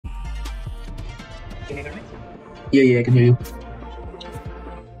Can you hear me? Yeah, I can hear you.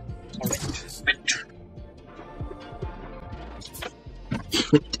 Alright.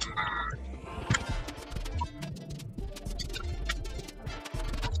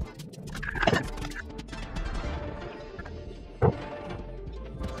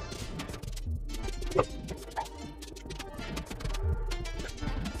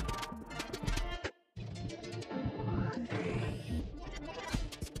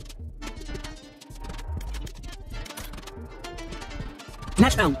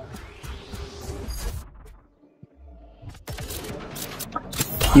 Match found.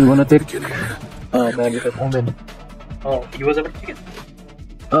 You wanna take? Oh man, you have Omen. Oh, he was about to take it.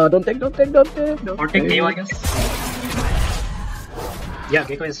 Don't take. Or take Geo, I guess. Yeah,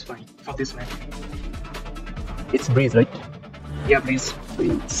 Gecko is fine for this match. It's Breeze, right? Yeah, please.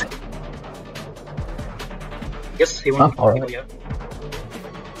 Breeze. Yes, he won. Alright. Yeah.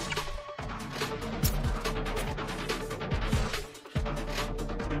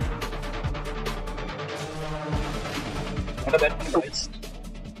 Not a bad one, guys.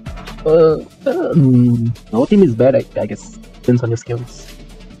 No team is bad, I guess. Depends on your skills.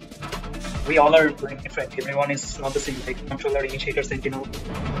 We all are playing different. Everyone is not the same. Like controller, initiator, sentinel.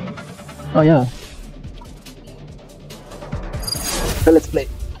 Oh yeah. So let's play.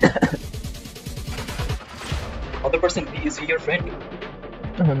 Other person, is he your friend?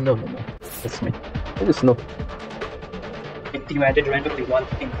 No. That's me. I just know. You added randomly one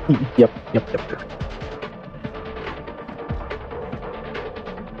thing. Yep.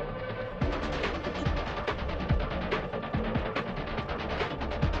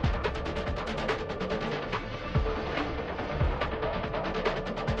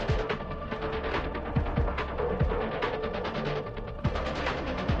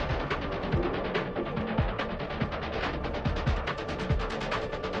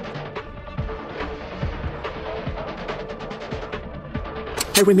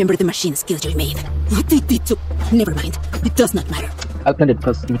 I remember the machine skills you made. What they did to... Never mind. It does not matter. I'll plant it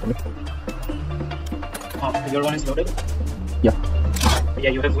first. Give it to me. Your one is loaded? Yeah.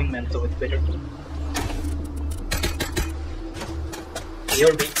 Yeah, you have wingman, so it's better.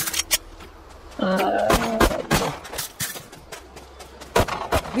 Your B.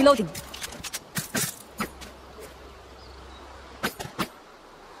 Reloading.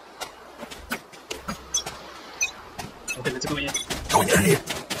 Okay, let's go in.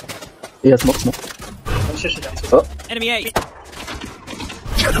 Yeah, smoke. Oh, shit. Oh, Enemy A.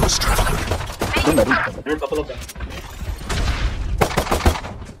 Shadows traveling. somebody. There are a couple of them.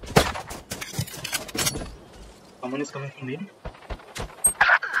 Someone is coming from mid.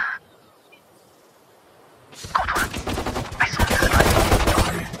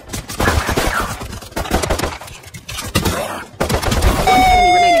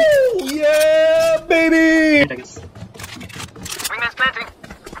 Enemy remaining. Yeah, baby! I guess. Wingman's planting.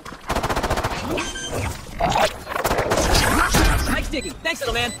 Nice digging. Thanks,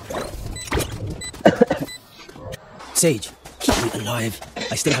 little man. Sage, keep me alive.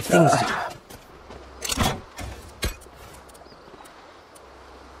 I still have things to do.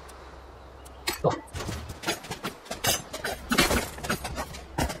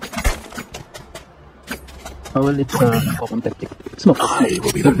 Oh, well, it's Omen tactic. Smoke. I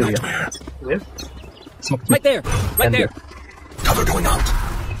will be the nightmare. Where? Smoke. Right there. Right And there. Cover going out.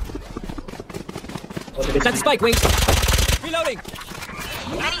 Oh, there is Got the spike, wait. Reloading.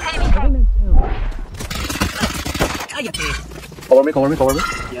 I get you. Cover me.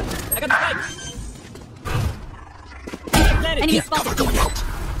 Yeah. I got the spike. Enemy spotted. Going out.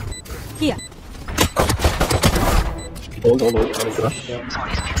 Here. Hold. Let's rush.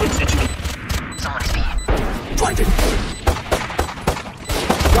 Blinded.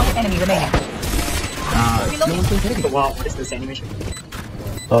 One enemy remaining. Reloading. Wow, what is this animation?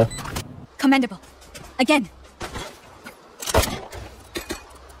 Commendable. Again.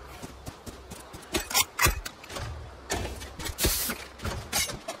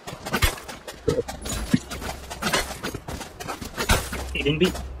 It didn't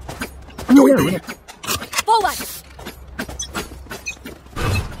be. Forward.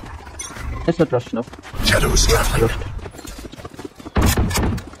 Let's not rush now. Shadows traveling.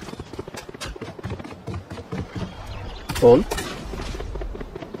 Hold.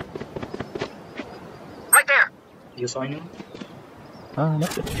 Right there. You saw anyone? Not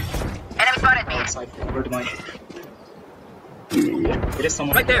yet. Enemy spotted me. Outside. Where to mine? Yeah. There is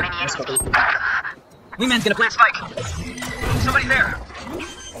someone Right there. Nice couple. Wingman's gonna plant Spike. Somebody's there.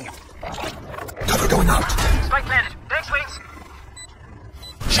 Cover going out. Spike planted. Thanks, wings.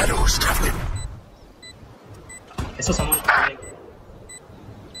 Shadows traveling. I saw someone.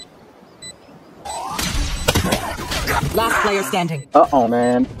 Last player standing. Uh-oh,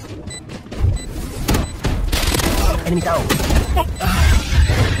 man. Enemy down.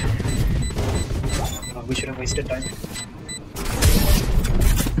 We should have wasted time.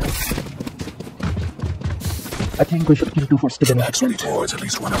 I think we should kill 2 first then. That's ready towards at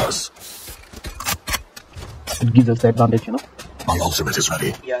least one of us. It gives us the advantage, you know? My ultimate is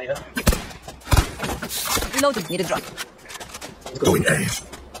ready. Yeah. Reloading. Need a drop. Going A.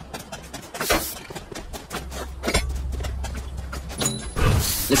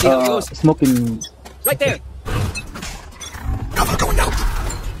 Let's see how it goes. Smoke in... Right there. Cover going out.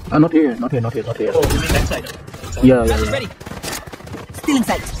 Not here. Oh, you mean that side? Yeah. Ready. Still in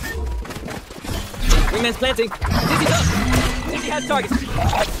sight. Wingman's planting. Dizzy's up. Dizzy has targets.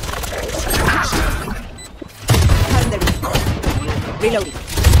 Reloading.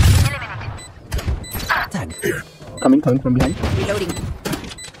 Tag. Here. Coming from behind. Reloading.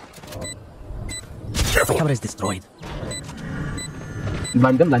 Careful. Camera is destroyed.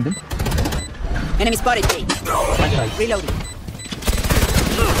 Blind them. Enemy spotted. A. Reloading.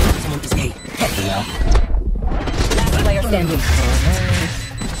 Someone is A. Last player standing.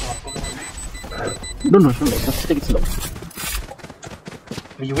 No, just take it slow.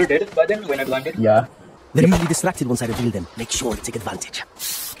 You were dead by then when I blinded? Yeah. They're usually distracted once I reveal them. Make sure to take advantage.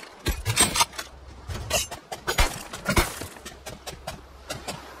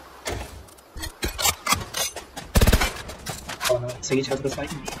 Oh no, Sage has the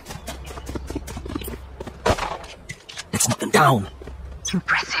spike. Let's knock them down.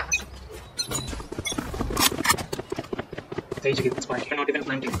 Impressive. Sage gets the spike. You're not even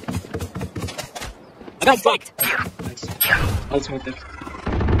planting. I got spiked. Nice. I'll smoke that.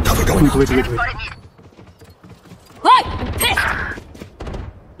 Cover going out. Wait. Spotted me. What? Pissed.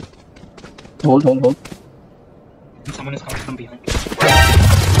 Hold. Someone is coming from behind. He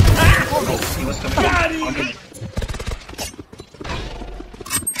was coming from behind.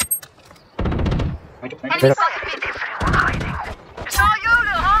 Might have planted. Enemy spotted me. Everyone hiding. It's all you,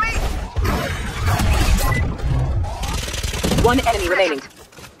 little homie. One enemy remaining.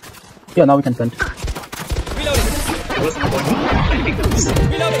 Yeah, now we can send. Reloading. There was no point planting those.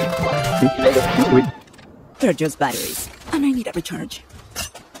 Reloading. Wait. They're just batteries. And I need a recharge.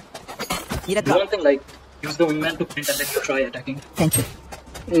 Need a Do drop. one thing like use the wingman to print and then you try attacking. Thank you.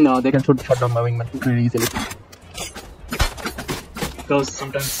 No, they can shut down my wingman really easily. Because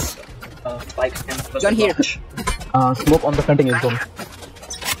sometimes spike can plus John here. advantage. Smoke on the planting is gone.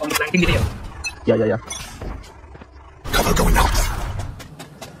 On the planting area. Yeah. Cover going out.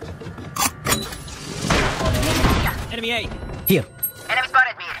 Enemy A. Here. Enemy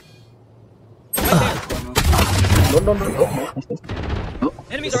spotted me. No.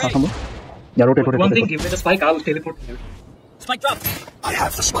 Nice. Enemies are A. Someone? Yeah, rotate. One thing, give me the spike, I will teleport here. Spike drop. I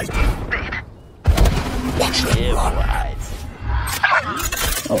have the spike. Watch them run.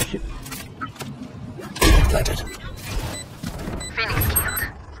 Oh shit. Planted. Phoenix killed.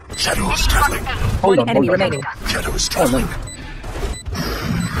 Shadows traveling. Hold on. Enemy remaining. Shadows traveling.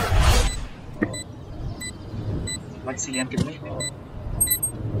 Might see and kill me.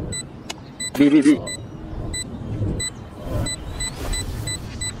 V.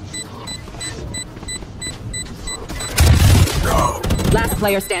 Last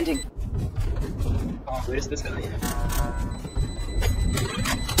player standing. Where is this guy?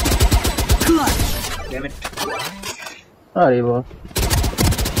 Damn it. Arriba.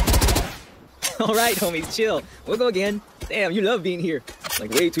 All right, homies, chill. We'll go again. Damn, you love being here.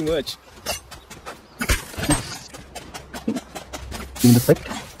 Like, way too much. In the sect.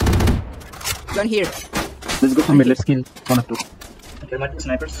 Gun here. Let's go from mid. Let's kill 1 or 2. There might be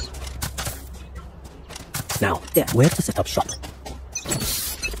snipers. Now, there. Where to set up shop?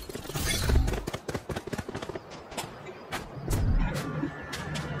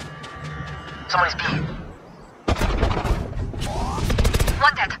 Someone is B.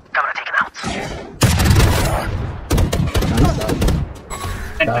 One dead. Camera taken out.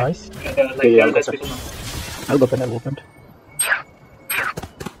 Nice. Like Yeah, the I'll other guys go people now. I'll go front. Here.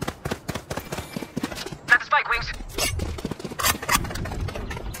 Plant the spike, Wings.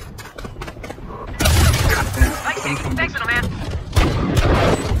 Thanks, little man.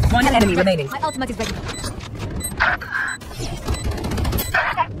 One enemy remaining. My ultimate is ready.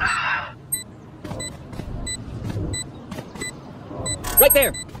 Right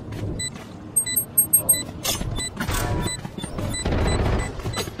there.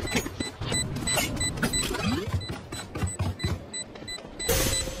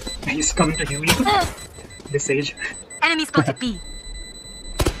 He's coming to heal you. This Sage. Enemy spotted B.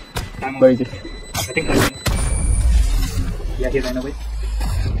 I'm Where is it? I think I can. Yeah, he ran away.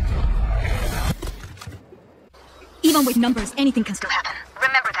 Even with numbers, anything can still happen.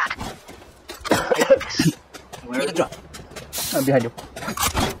 Remember that. Need a drop. Behind you.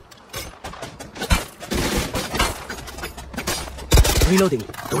 Reloading.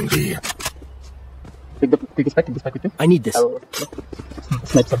 Going B. Take the spike with you. I need this. I'll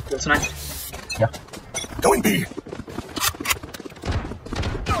snipe some. That's nice. Yeah. Going B.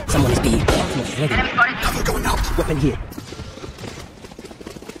 Someone is B. Ultimate ready. Enemy spotted B. Cover going out. Weapon here.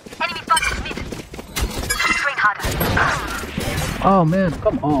 Enemy spotted mid. Train harder. Oh man,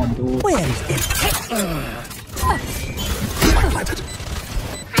 come on, dude. Where is it? Spike planted.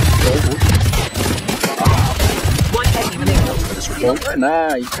 One enemy remaining. Oh,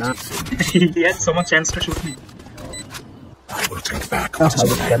 nice. He had so much chance to shoot me. I will take back Oh, what is I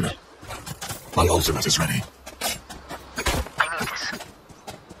was mine. damaged. My ultimate is ready. I need this.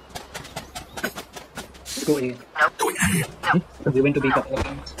 Let's go A. Going A. We went to B couple of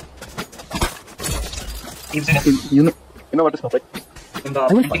times. Teams in You know what is not right? in the will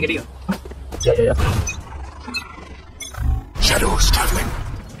planting find area. Yeah. Shadows traveling.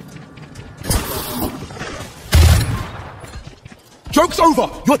 Joke's over.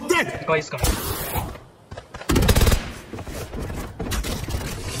 You're dead. The guy is coming.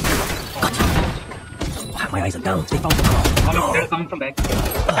 My eyes are down. They found the car. They're coming from back.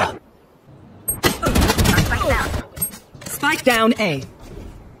 Spike down. Spike down A.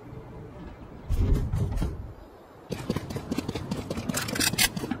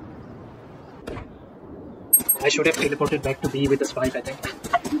 I should have teleported back to B with the spike, I think.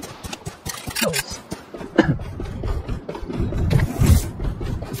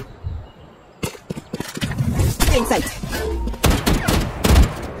 In sight.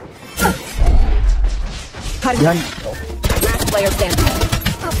 Behind. Last player standing.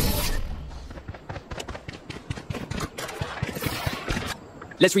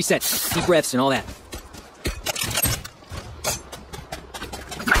 Let's reset. Deep breaths and all that.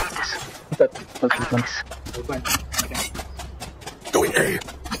 What's that? What's this one? Good one. Okay. Going A.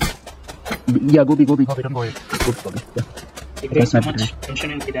 Yeah, go B, don't go A. Go B. Yeah. If there's so That's my much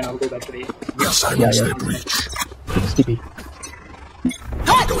tension in B, then I'll go back to A. We are silence Yeah. their breach. It's TP.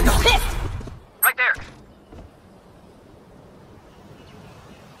 Going out. Right there.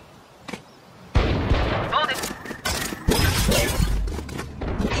 Hold it.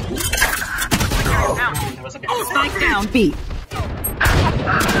 Down. There was a gap. Spike down B.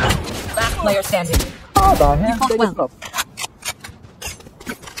 Last player standing. Oh, the hell? fought well.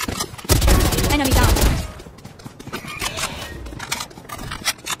 Enemy down.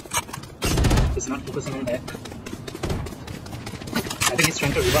 He's not focusing on that. I think he's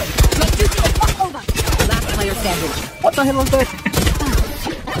trying to revive. Over. Last player standing. What the hell was that?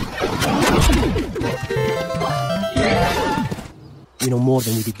 We know more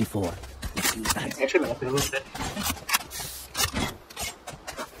than we did before. Let's use that. Actually, what was that?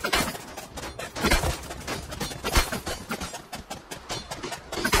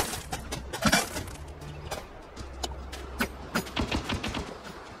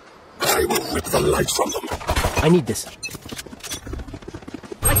 I will rip the light from them. I need this.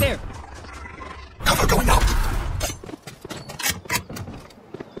 Right there. Cover going out.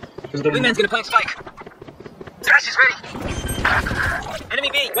 He's doing Wingman's gonna plant spike. Dash is ready. Enemy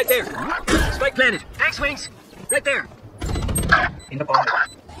B, right there. Spike planted. Thanks, Wings. Right there. in the corner.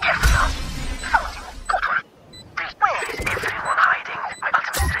 Where is everyone hiding? My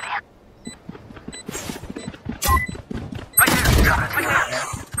ultimate is ready. Right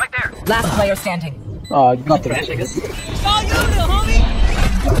there. Right there. Last player standing. Oh, you got Flash, I it. guess. Oh, you little homie!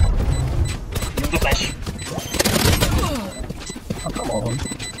 Use the flash. Oh, come on.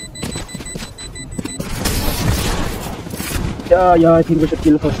 Yeah, I think we should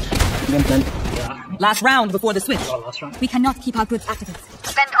kill first. Game plan. Yeah, Last round before the switch. our last round. We cannot keep our goods activated.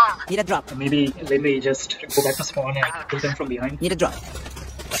 Spend all. Need a drop. Maybe let me just go back to spawn and kill them from behind. Need a drop.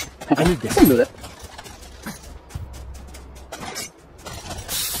 I need this. I can do that.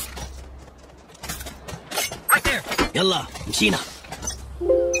 Right there. Yalla, Machina.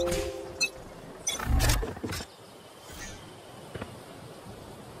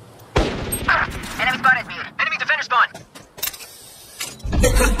 Enemy spotted me. Enemy defender spawn.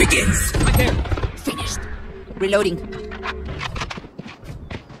 Begins. Right there. Finished. Reloading.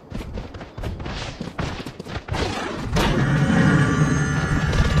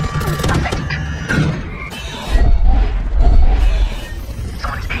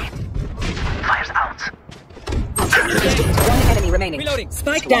 Someone is A. Fires out. One enemy remaining. Reloading.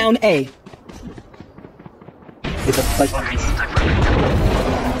 Spike down A. It's a fight.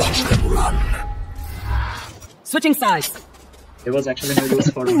 Watch them run. Switching sides. There was actually no use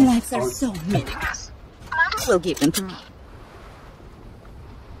for Their lives are our so meaningless. We'll give them to me.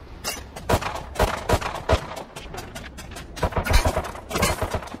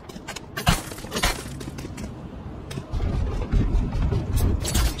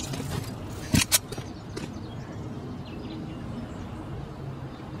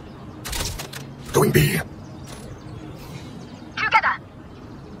 Going B. Together.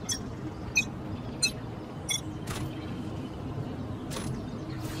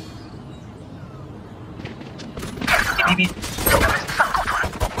 Maybe.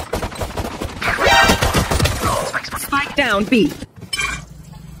 Spike down, B.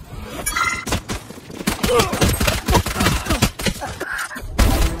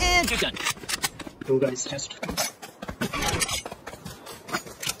 And you're done. Two guys just.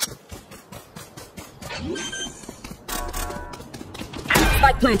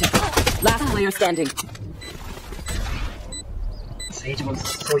 Spike planted. Last player standing. Sage was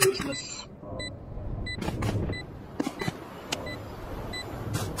so useless.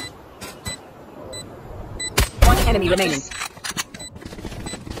 One enemy remaining.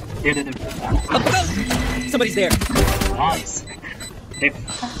 There. Somebody's there. Nice. Dip.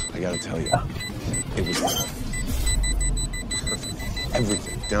 I gotta tell you, it was perfect.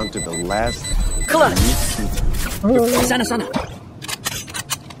 Everything, down to the last. Sana.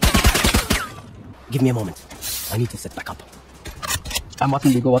 Give me a moment. I need to set back up. I'm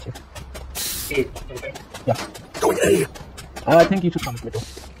watching you. Go watch it. A. Okay. Yeah. Going A. I think you should come with me too.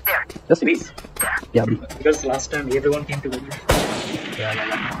 There. Just Please. Yeah, B. Because last time everyone came together.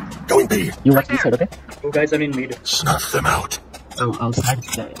 Going B. You watch this side, okay? Two guys are in mid. Snuff them out. Oh, I'll slide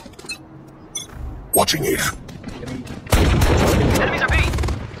there. Watching it. Enemies are B.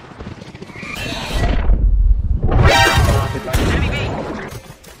 Enemy B.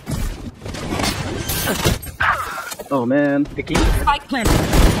 Oh man. Picky. Spike planted.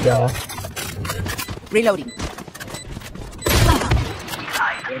 Yeah. Reloading.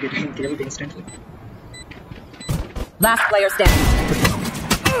 They're getting killed instantly. Last player standing.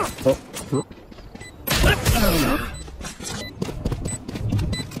 Oh.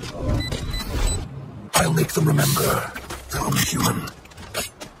 I'll make them remember. They're only human.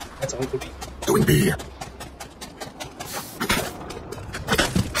 That's all good. Going B.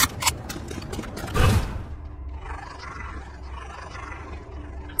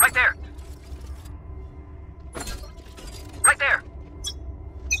 Right there. Right there.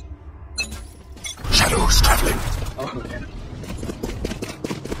 Shadows traveling. Oh man.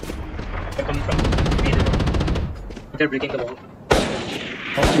 They're coming from mid. They're breaking the wall.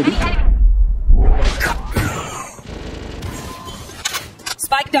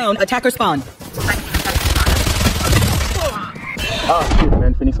 Spike down. Attacker spawn. Ah, shit,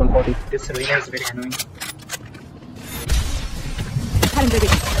 man. Phoenix 140. This arena is very annoying.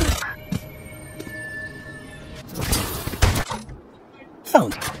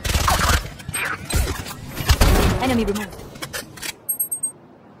 Found. Enemy removed.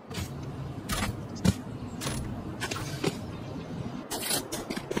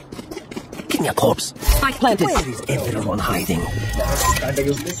 Give me a corpse. Spike planted. Where is everyone hiding? That's kinda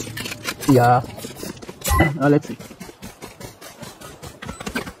useless. Yeah. Let's see.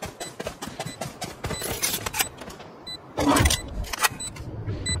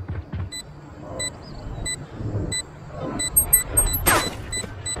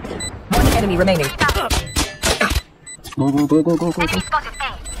 One enemy remaining. Go. Enemy spotted A.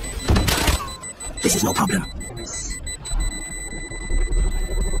 This is no problem. Nice.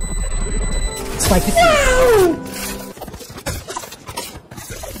 Spike with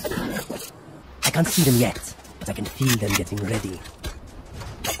I can't see them yet, but I can feel them getting ready.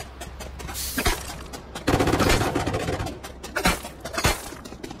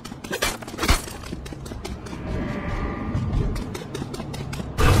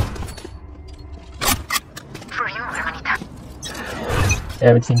 For you, Hermanita.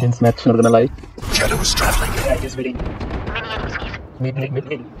 Yeah, it's intense match, not gonna lie. Shadows traveling. Yeah, just waiting. Many enemies leave. Mid.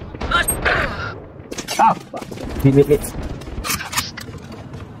 Ah! Mid.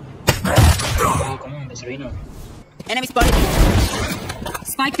 Oh, come on, this arena. Enemy spotted.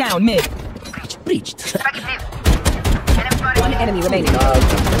 Spike down mid. Breached. Spike is mid. Enemy spotted. One enemy remaining.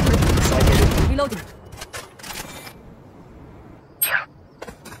 Reloading. Here.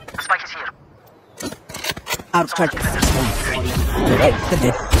 Spike is here. Out of charges. Right,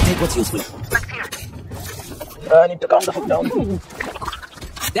 they're dead. Take what's useful. Spike's here. I need to calm the fuck down.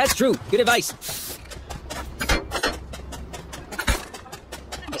 That's true. Good advice.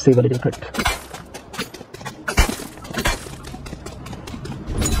 Save a little crit.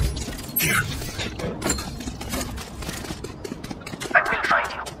 I will find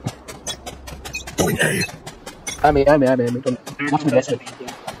you. Going A. I'm A. Don't watch me, watch me.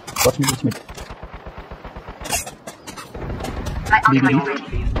 Yeah. Watch me, watch me. My B, B,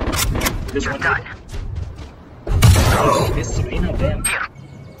 ultimate B. is ready. This You're one. done. This Reyna, damn. Here.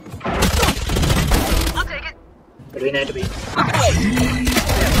 I'll take it. Reyna had to be.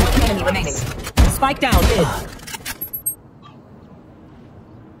 Enemy remaining. Spike down. Mid.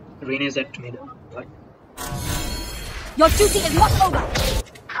 Reyna is at mid. What? Your duty is not over.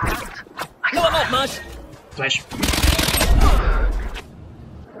 No, I'm not, Mush. Flash.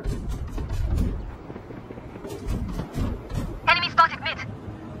 Enemy spotted mid.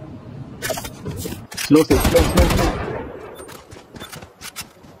 Slow, slow, slow, slow, slow.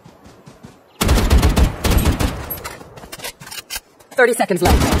 30 seconds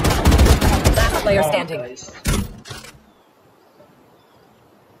left. Last player standing. Guys.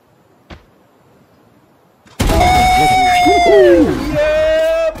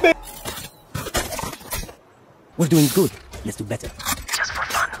 We're doing good. Let's do better. Just for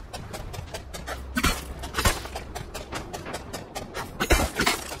fun.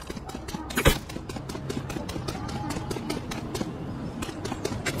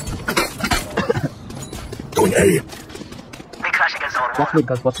 Going A. They crash against our wall. Watch mid,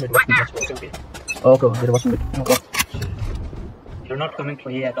 guys, watch mid, watch mid, watch mid. Okay. Oh, go, they're watching mid. Oh, go. You're not coming to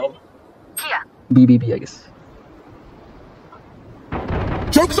A at all. Here. B, B, B, I guess.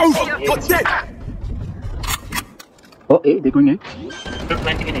 Joke's over! Got dead! Oh, A, they're going A. You're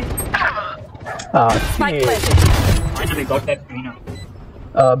planting in A. Ah, Spike shit. planted. Finally got that Reyna.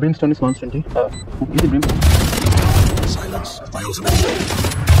 Brimstone is 120. Is it Brimstone? Silence. My ultimate is ready.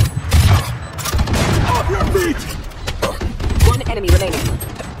 Off your feet! One enemy remaining.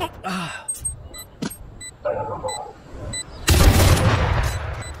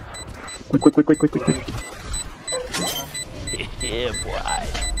 Quick, quick, quick, quick, quick, quick, quick.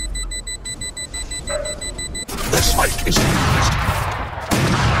 This fight is used.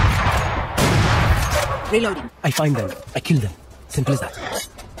 Reloading. I find them. I kill them. Simple as that.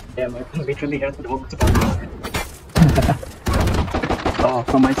 Damn, I can literally hear the dog. Oh,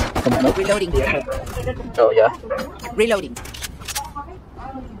 from my note. Reloading. Yeah. Oh, yeah. Reloading.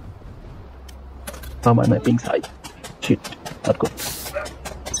 Oh, my ping's high. Shit. Not good.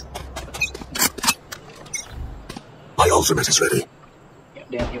 My ultimate is ready. Yeah,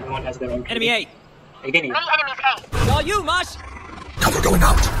 damn, everyone has their own. Enemy A. Again, Many enemies A. It's all you, Mush. Cover going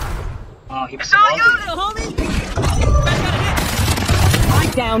out. he was Saw you! Little homie. Best got a hit.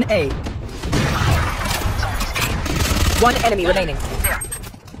 Spike down A. One enemy remaining.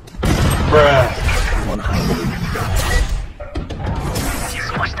 One high.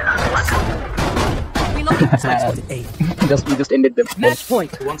 Squashed another one. Reloading. Spotted A. We just ended them. Match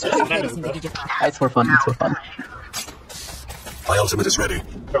point. Who wants to surrender, bro? It's for fun, it's for fun. My ultimate is ready.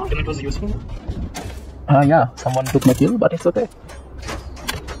 Your ultimate was useful. Yeah, someone took my kill, but it's okay.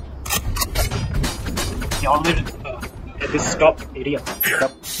 He always at this top area.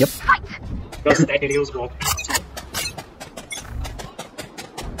 Yep. Because that area was blocked.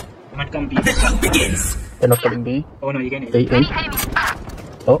 You might come B. They're not coming B. Oh no, you can A. A, A. Many enemies.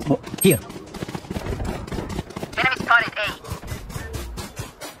 Oh, oh. Here. Enemy spotted A.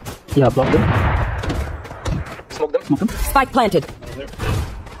 Yeah, block them. Smoke them, smoke them. Spike planted.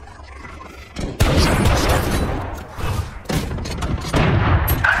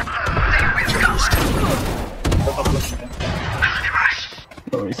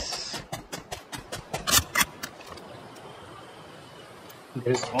 Nice.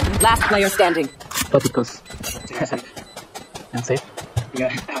 There is Omen. Last player standing. But because Safe. I'm safe.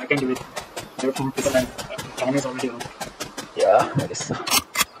 Yeah, I can do it. There are 4 people and time is already out. Yeah, I guess so.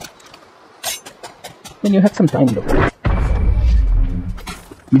 Then you have some time though.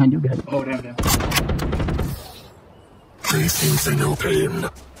 Behind you, behind you. Oh damn, damn. They think they know pain.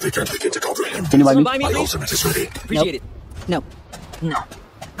 They can't begin to comprehend. Can you buy me? Buy me, My please. ultimate is ready. Appreciate it. No. No.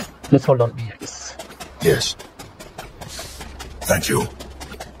 Let's hold on B, I guess. Yes. Thank you.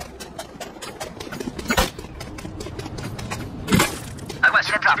 I was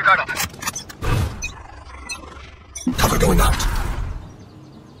hit drop. Your guard up. Cover going out.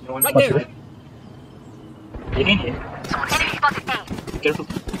 No one Right watch there. it. Again, yeah. Enemy spotted A. Be careful.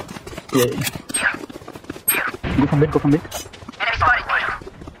 Yeah, yeah. Go from mid, go from mid. Enemy spotted B.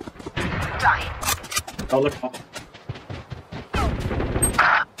 Die. All at top.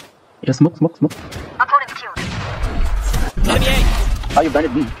 Yeah, smoke, smoke, smoke. Opponent killed. Enemy A. Ah, you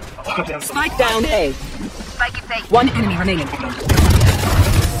banned me. Oh damn, Spike down A. Spike is A. One enemy remaining.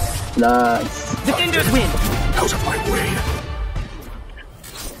 Nice. Defenders win. Out of my way.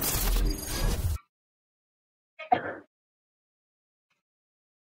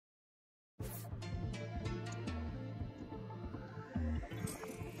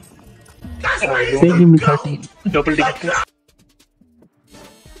 Say give me 30. Double digit.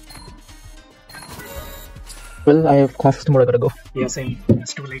 Well, I have classes tomorrow, I gotta go. Yeah, same.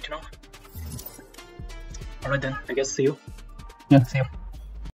 It's too late now. Alright then, I guess see you. Yeah, see you.